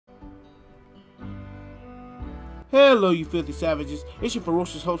Hello, you filthy savages. It's your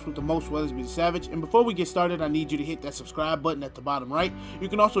ferocious host with the most, Weathersby the Savage. And before we get started, I need you to hit that subscribe button at the bottom right. You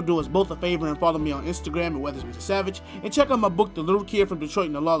can also do us both a favor and follow me on Instagram at Weathersby the Savage. And check out my book, The Little Kid from Detroit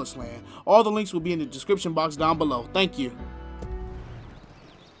in the Lawless Land. All the links will be in the description box down below. Thank you.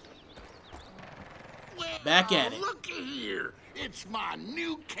 Well, Back at it. Looky here. It's my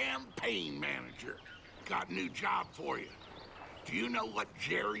new campaign manager. Got a new job for you. Do you know what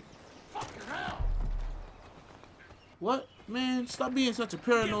Jerry... Fucking hell. What? Man, stop being such a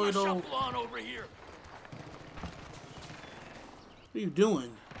paranoid old... on over here. What are you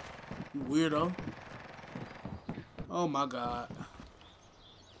doing? You weirdo. Oh my god.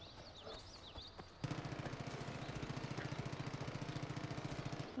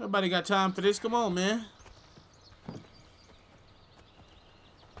 Everybody got time for this? Come on, man.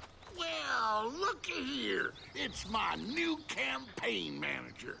 Well, looky here. It's my new campaign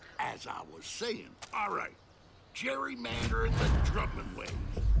manager. As I was saying. All right. Gerrymandering the Drummond ways.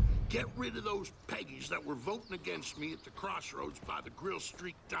 Get rid of those Peggies that were voting against me at the crossroads by the Grill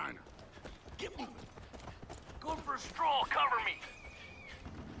Street Diner. Get moving. Going for a stroll. Cover me.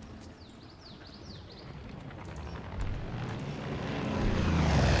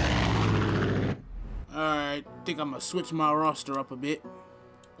 Alright, think I'm gonna switch my roster up a bit.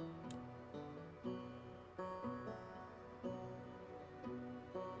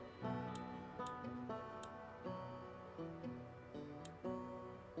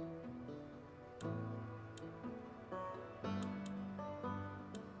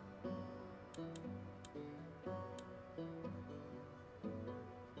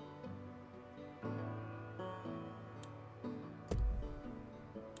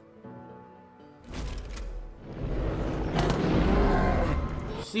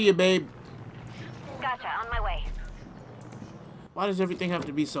 See ya, babe. Gotcha, on my way. Why does everything have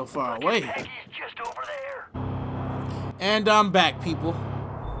to be so far away? Peggy's just over there. And I'm back, people.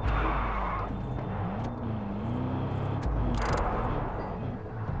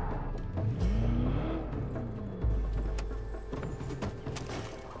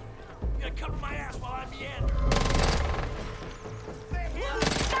 You gotta cover my ass while I meander.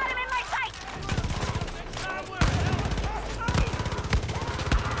 Got him in my sight!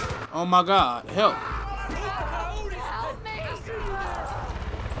 Oh my god, help. Help me!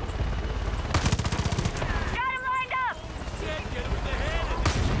 Got him lined up! Get him in the head and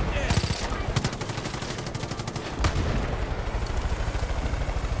then he's dead.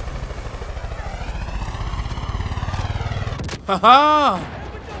 Haha!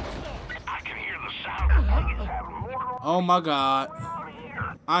 I can hear the sound of Peggy's having more Oh my god. out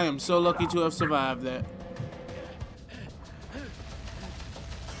here. I am so lucky to have survived that.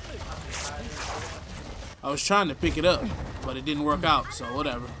 I was trying to pick it up, but it didn't work out, so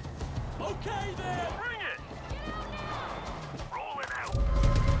whatever. Okay then. Bring it. Roll it out.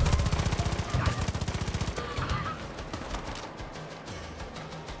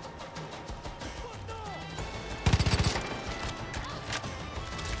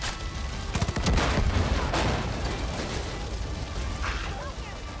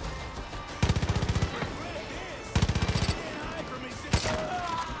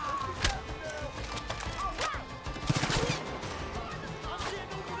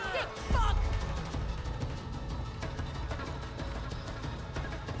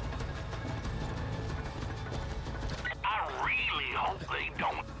 They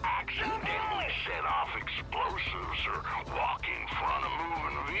don't accidentally set off explosives or walk in front of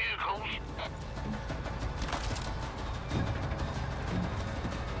moving vehicles.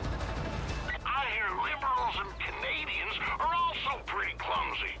 I hear liberals and Canadians are also pretty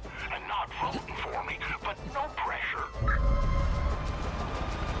clumsy and not voting for me, but no pressure.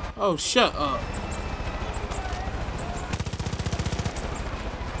 Oh, shut up.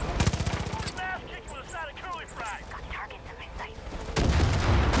 Ass kicked with a side of curly fries. Got targets in my sight.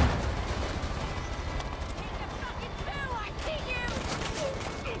 I see you!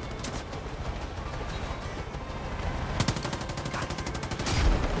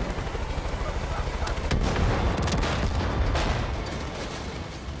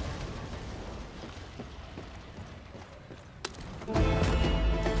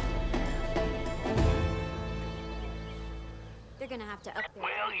 They're gonna have to up their...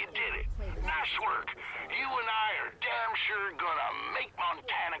 Well, you did it. Nice work. You and I are damn sure gonna make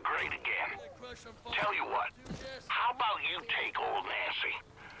Montana great again. Tell you what, how about you take old Nancy?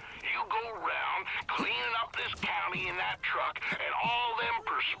 You go around cleaning up this county in that truck, and all them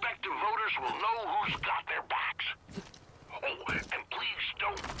prospective voters will know who's got their backs. Oh, and please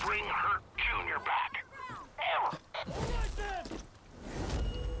don't bring Hurt Jr. back. Ever.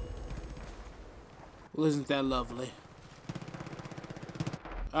 Well, isn't that lovely?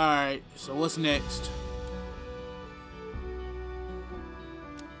 Alright, so what's next?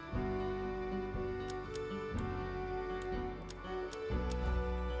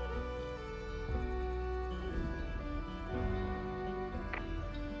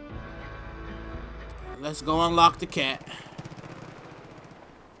 Let's go unlock the cat.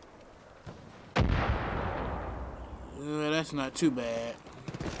 That's not too bad.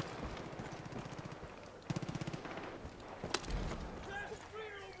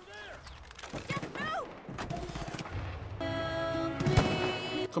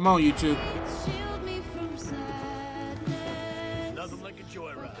 Come on, you two. Nothing like a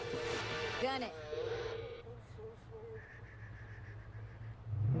joyride. Gun it.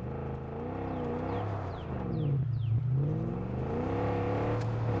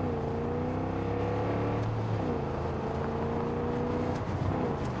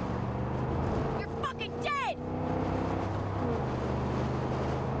 You're fucking dead!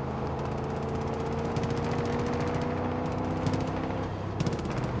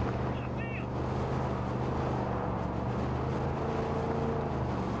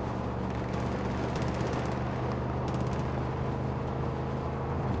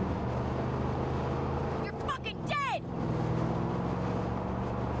 You're fucking dead!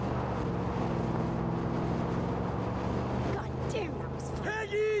 God damn, that was fun.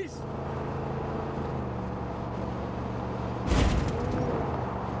 Peggies!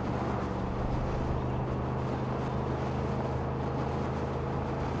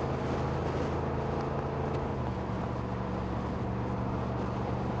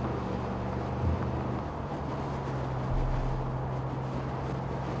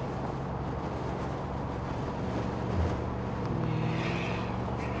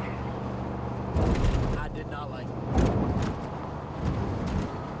 I did not like it.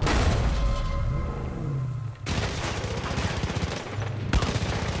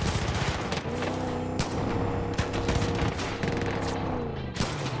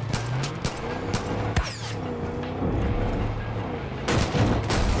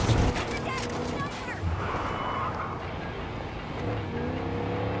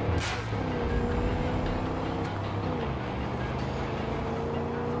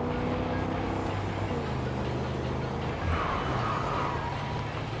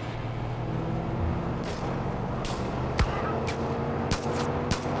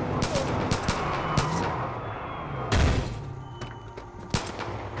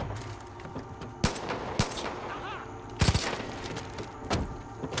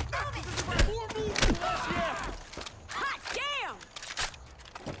 Hot damn!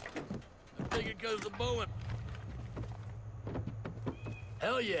 I think it goes to Bowen.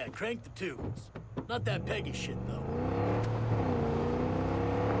 Hell yeah, crank the tunes. Not that Peggy shit, though.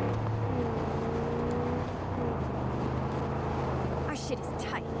 Our shit is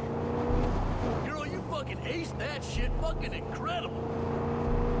tight. Girl, you fucking aced that shit. Fucking incredible.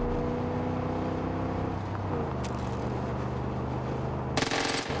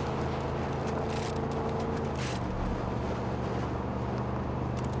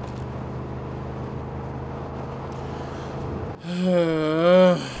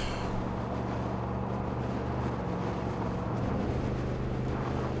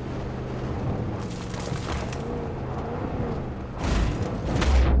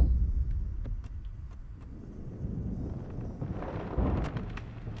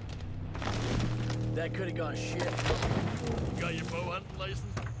 That could have gone shit. You got your bow hunting license?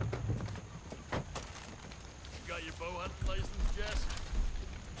 You got your bow hunting license, Jess?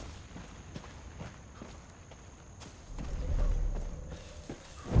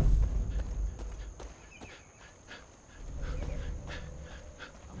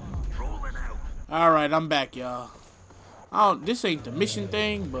 Rolling out. Alright, I'm back, y'all. This ain't the mission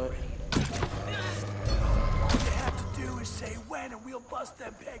thing, but All you have to do is say when and we'll bust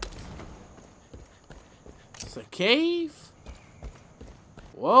them Peggies. it's a cave?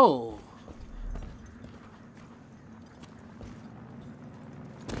 Whoa.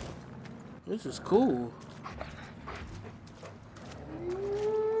 This is cool.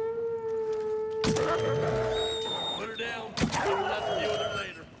 Put her down. We'll have to deal with her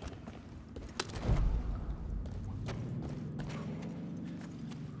later.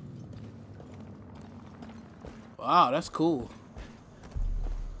 Wow, that's cool.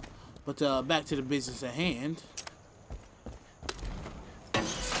 But back to the business at hand.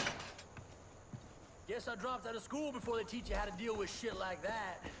 Guess I dropped out of school before they teach you how to deal with shit like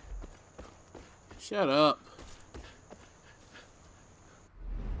that. Shut up.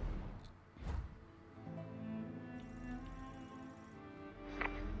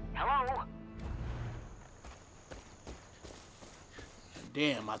 Hello?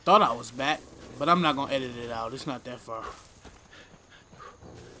 Damn, I thought I was back, but I'm not gonna edit it out. It's not that far.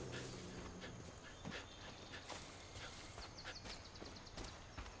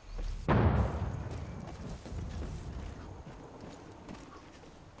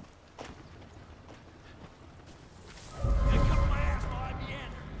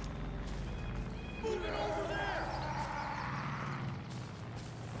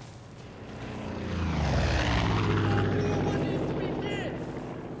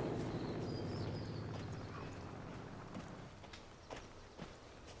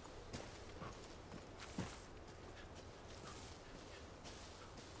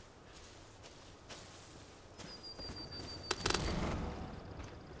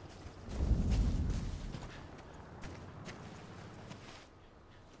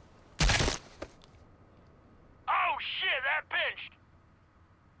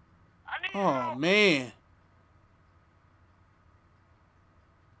 Oh, man.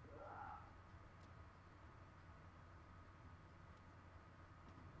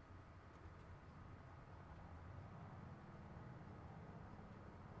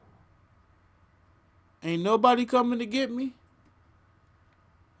 Ain't nobody coming to get me?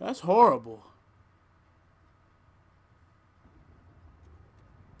 That's horrible.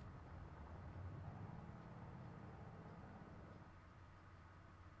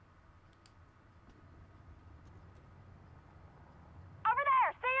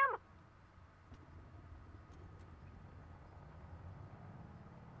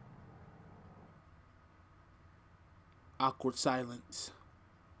 Awkward silence.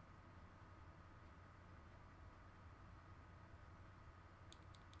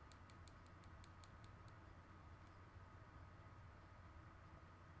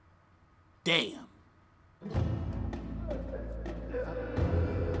 Damn.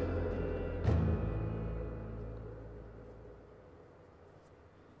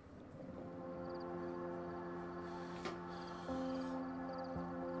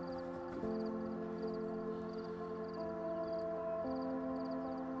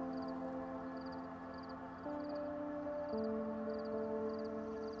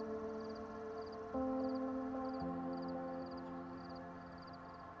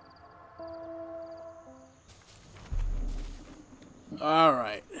 All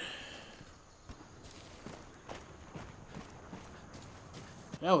right.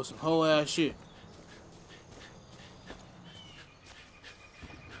 That was some whole ass shit.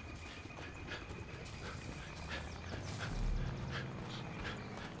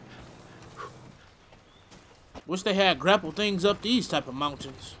 Wish they had grapple things up these type of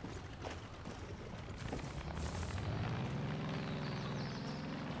mountains.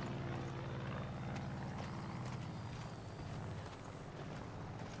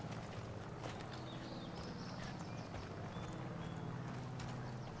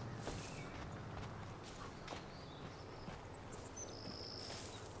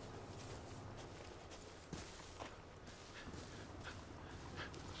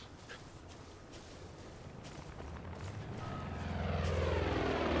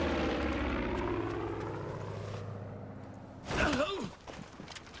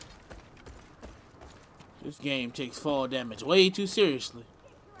 This game takes fall damage way too seriously.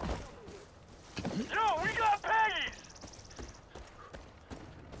 Yo, we got Peggy's!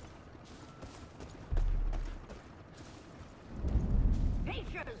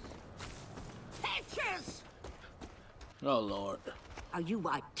 Peaches! Peaches! Oh, Lord. Are you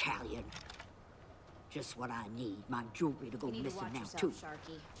Italian? Just what I need. My jewelry to go You need to missing watch now, yourself, too.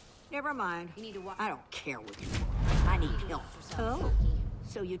 Sharky. Never mind. You need to watch. I don't care what you are. I need help. Watch yourself, Oh, Sharky.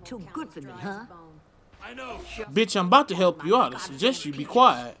 so you're too Won't good count for as me, dry as huh? a bone. I know. Bitch, I'm about to help you out. I suggest you be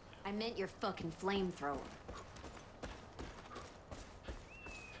quiet. I meant your fucking flamethrower.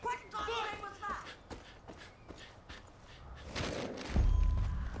 What in God's name was that?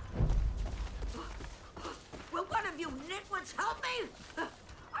 Will one of you nitwits help me?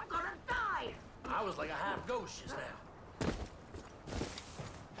 I'm gonna die! I was like a half ghost just now.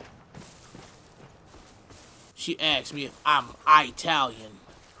 She asked me if I'm Italian.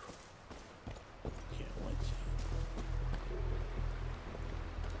 Can't wait.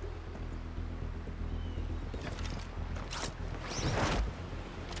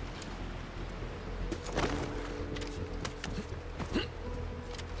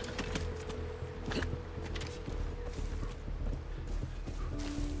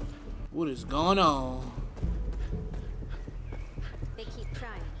 What is going on? They keep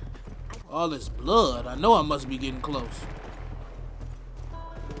trying. All this blood. I know I must be getting close.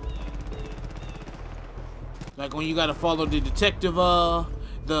 Like when you gotta follow the detective,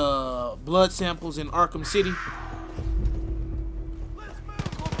 the blood samples in Arkham City. Let's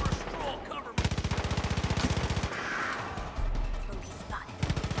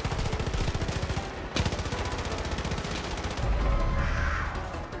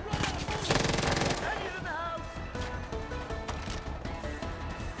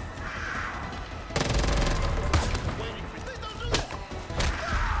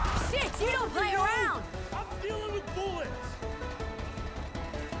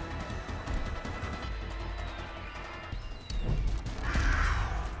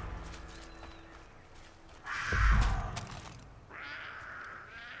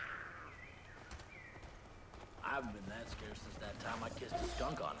time I kissed a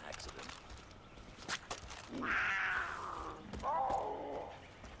skunk on accident.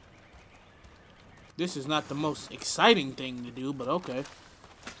 This is not the most exciting thing to do, but okay.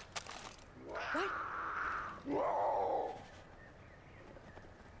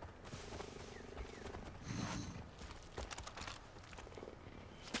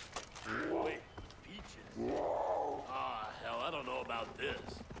 Wait, peaches? Ah, hell, I don't know about this.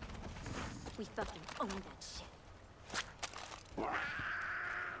 We fucking own that shit.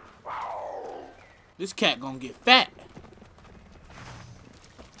 This cat gonna get fat.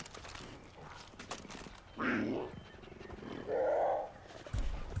 Got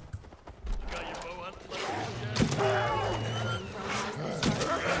your bow hunting license yet?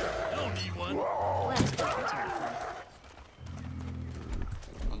 I don't need one. Let's fucking terrified.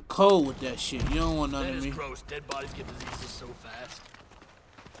 I'm cold with that shit. You don't want none That of is me. gross. Dead bodies get diseases so fast.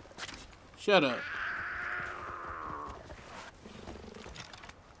 Shut up.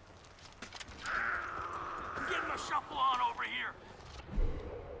 I'm getting my shuffle on over here.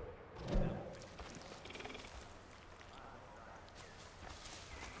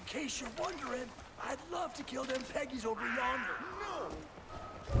 In case you're wondering, I'd love to kill them Peggies over yonder. Move it!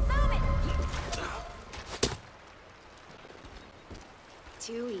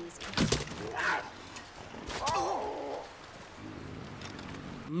 Too easy.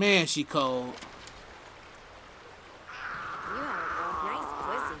 Man, she cold. You have a nice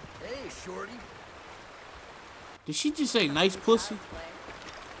pussy. Hey, shorty. Did she just say nice pussy?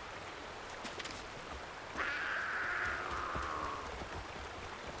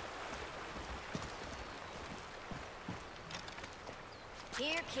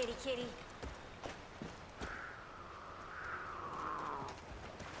 Here, kitty kitty.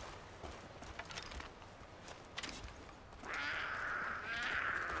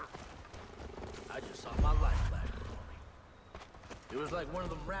 I just saw my life flash before me. It was like one of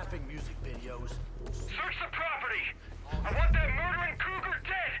them rapping music videos. Search the property. I want that murdering cougar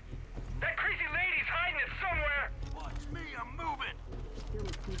dead. That crazy lady's hiding it somewhere. Watch me, I'm moving.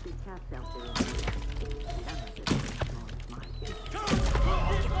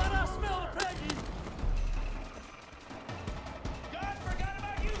 Let us smell the Peggies. God forgot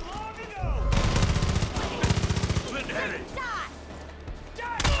about you long ago. Split-headed.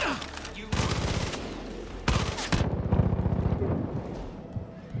 You.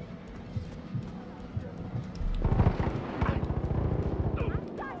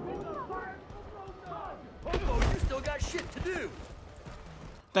 Hobo, you still got shit to do.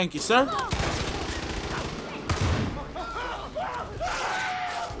 Thank you, sir.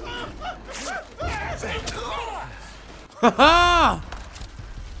 Haha!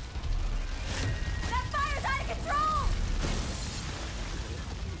 That fire's out of control!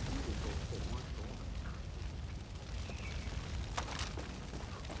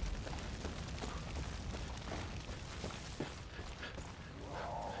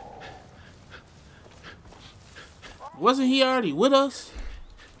 Wasn't he already with us?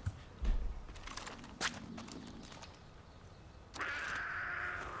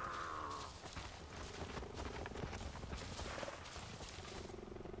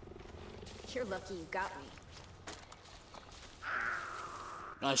 You're lucky you got me.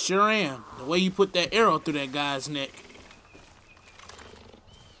 I sure am. The way you put that arrow through that guy's neck.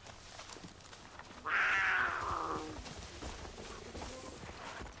 I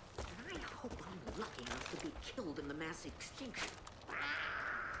hope I'm lucky enough to be killed in the mass extinction.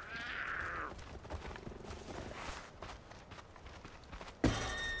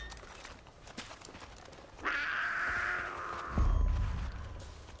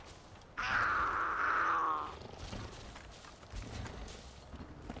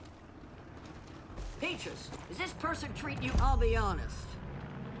 Peaches, is this person treating you? I'll be honest.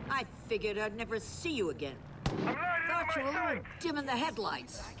 I figured I'd never see you again. I'm not Thought you in were a my little dim in the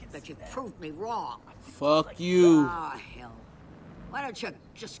headlights, but you proved me wrong. Fuck you. Ah, hell. Why don't you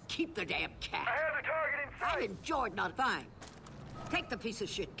just keep the damn cat? I have the target in I've sight. enjoyed not fine. Take the piece of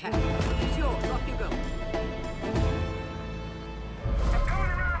shit cat. It's yours. Off you go. I'm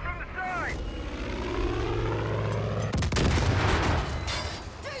coming around from the side.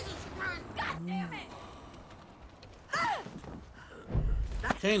 Jesus Christ! God damn it!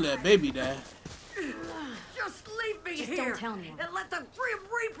 Can't let baby die. Just leave me Just here. don't tell anyone. And let the Grim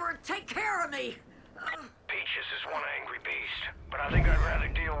Reaper take care of me. Peaches is one angry beast, but I think I'd rather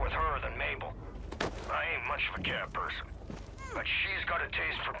deal with her than Mabel. I ain't much of a cat person, but she's got a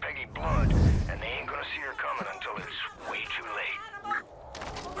taste for Peggy blood, and they ain't gonna see her coming until it's way too late.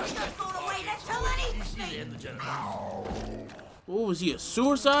 We're not going to wait until anything. In the generators. What was he, a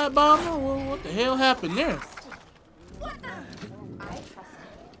suicide bomber? What the hell happened there? What the?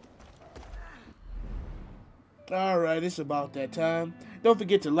 Alright, it's about that time. Don't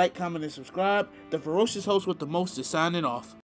forget to like, comment, and subscribe. The ferocious host with the most is signing off.